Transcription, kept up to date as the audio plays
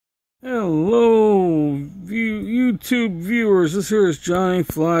Hello, YouTube viewers. This here is Johnny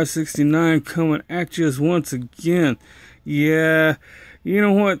Fly 69 coming at you once again. Yeah, you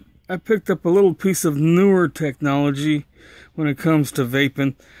know what? I picked up a little piece of newer technology when it comes to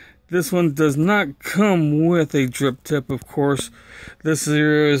vaping. This one does not come with a drip tip, of course. This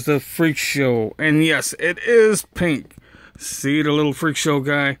here is the Freak Show, and yes, it is pink. See the little Freak Show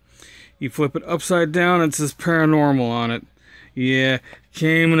guy? You flip it upside down, it says paranormal on it. Yeah,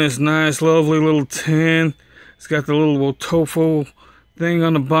 came in this nice, lovely little tin. It's got the little tofu thing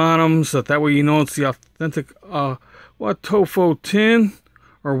on the bottom, so that way you know it's the authentic Watofo tin,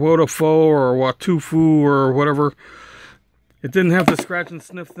 or Wotofo, or Watufu, or whatever. It didn't have the scratch and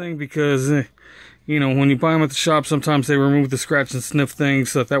sniff thing because, you know, when you buy them at the shop, sometimes they remove the scratch and sniff thing,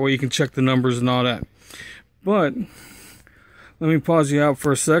 so that way you can check the numbers and all that. But let me pause you out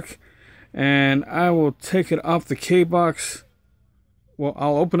for a sec, and I will take it off the K-box. Well,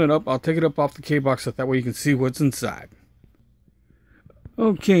 I'll open it up. I'll take it up off the K-box so that way you can see what's inside.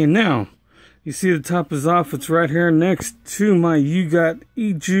 Okay, now, you see the top is off. It's right here next to my You Got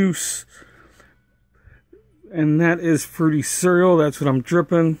E-Juice. And that is fruity cereal. That's what I'm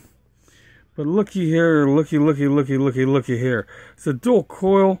dripping. But looky here, looky here. It's a dual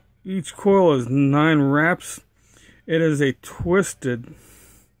coil. Each coil is 9 wraps. It is a twisted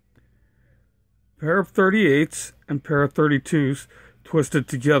pair of 38s and pair of 32s. Twisted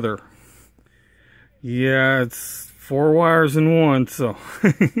together. Yeah, it's 4 wires in one, so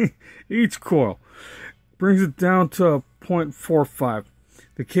each coil brings it down to a 0.45.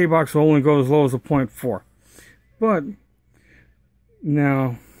 The K-box will only go as low as a 0.4. But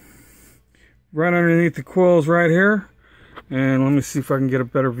now, right underneath the coils right here, and let me see if I can get a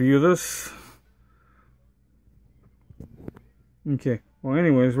better view of this. Okay, well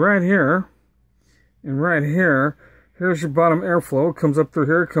anyways, right here, and right here, here's your bottom airflow. It comes up through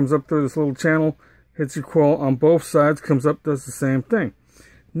here, comes up through this little channel, hits your coil on both sides, comes up, does the same thing.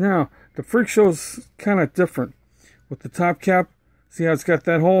 Now, the Freak Show's kind of different. With the top cap, see how it's got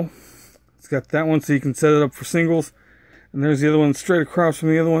that hole? It's got that one so you can set it up for singles. And there's the other one straight across from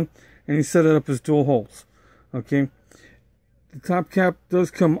the other one. And you set it up as dual holes. Okay? The top cap does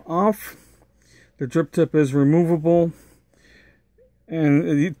come off. The drip tip is removable. And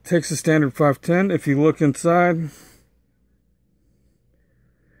it takes a standard 510. If you look inside,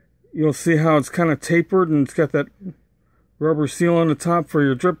 you'll see how it's kind of tapered and it's got that rubber seal on the top for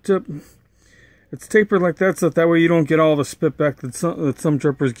your drip tip. It's tapered like that so that way you don't get all the spit back that some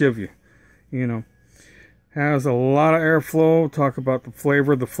drippers give you. You know, has a lot of airflow. Talk about the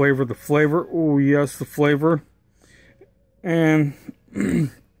flavor. Oh yes, the flavor. And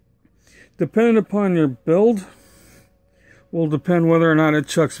depending upon your build, will depend whether or not it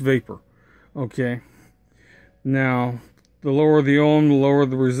chucks vapor. Okay. Now, the lower the ohm, the lower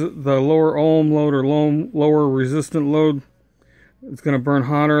the lower ohm load or lower resistant load, it's going to burn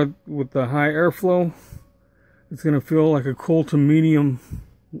hotter. With the high airflow, it's going to feel like a cool to medium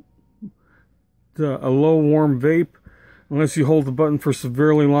to a low warm vape, unless you hold the button for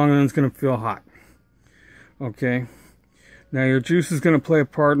severely long, and then it's going to feel hot. Okay. Now your juice is going to play a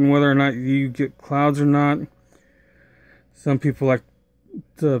part in whether or not you get clouds or not. Some people like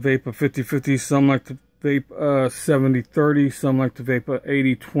to vape a 50-50, some like to vape 70-30, some like to vape a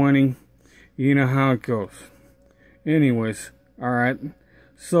 80-20. You know how it goes. Anyways, alright.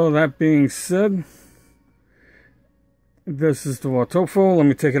 So that being said, this is the Watofo. Let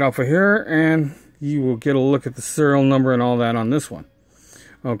me take it off of here and you will get a look at the serial number and all that on this one.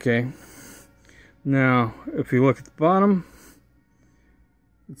 Okay. Now, if you look at the bottom,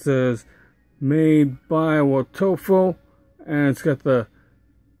 it says made by Watofo. And it's got the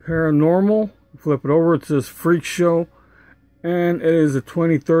paranormal. Flip it over, it says Freak Show. And it is a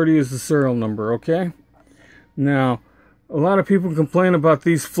 2030 is the serial number, okay? Now, a lot of people complain about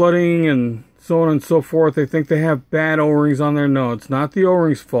these flooding and so on and so forth. They think they have bad O-rings on there. No, it's not the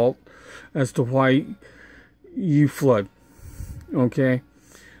O-ring's fault as to why you flood. Okay?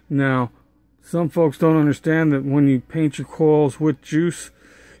 Now, some folks don't understand that when you paint your coils with juice,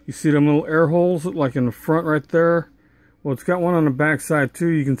 you see them little air holes, like in the front right there. Well, it's got one on the back side too.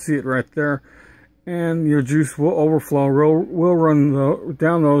 You can see it right there. And your juice will overflow, will run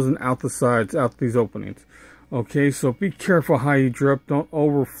down those and out the sides, out these openings. Okay, so be careful how you drip. Don't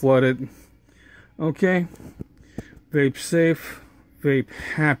overflood it. Okay? Vape safe. Vape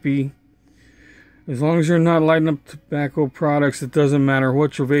happy. As long as you're not lighting up tobacco products, it doesn't matter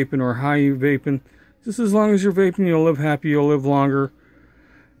what you're vaping or how you're vaping. Just as long as you're vaping, you'll live happy, you'll live longer.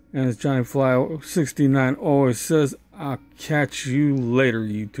 And as Johnny Fly 69 always says, I'll catch you later,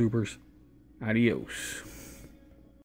 YouTubers. Adios.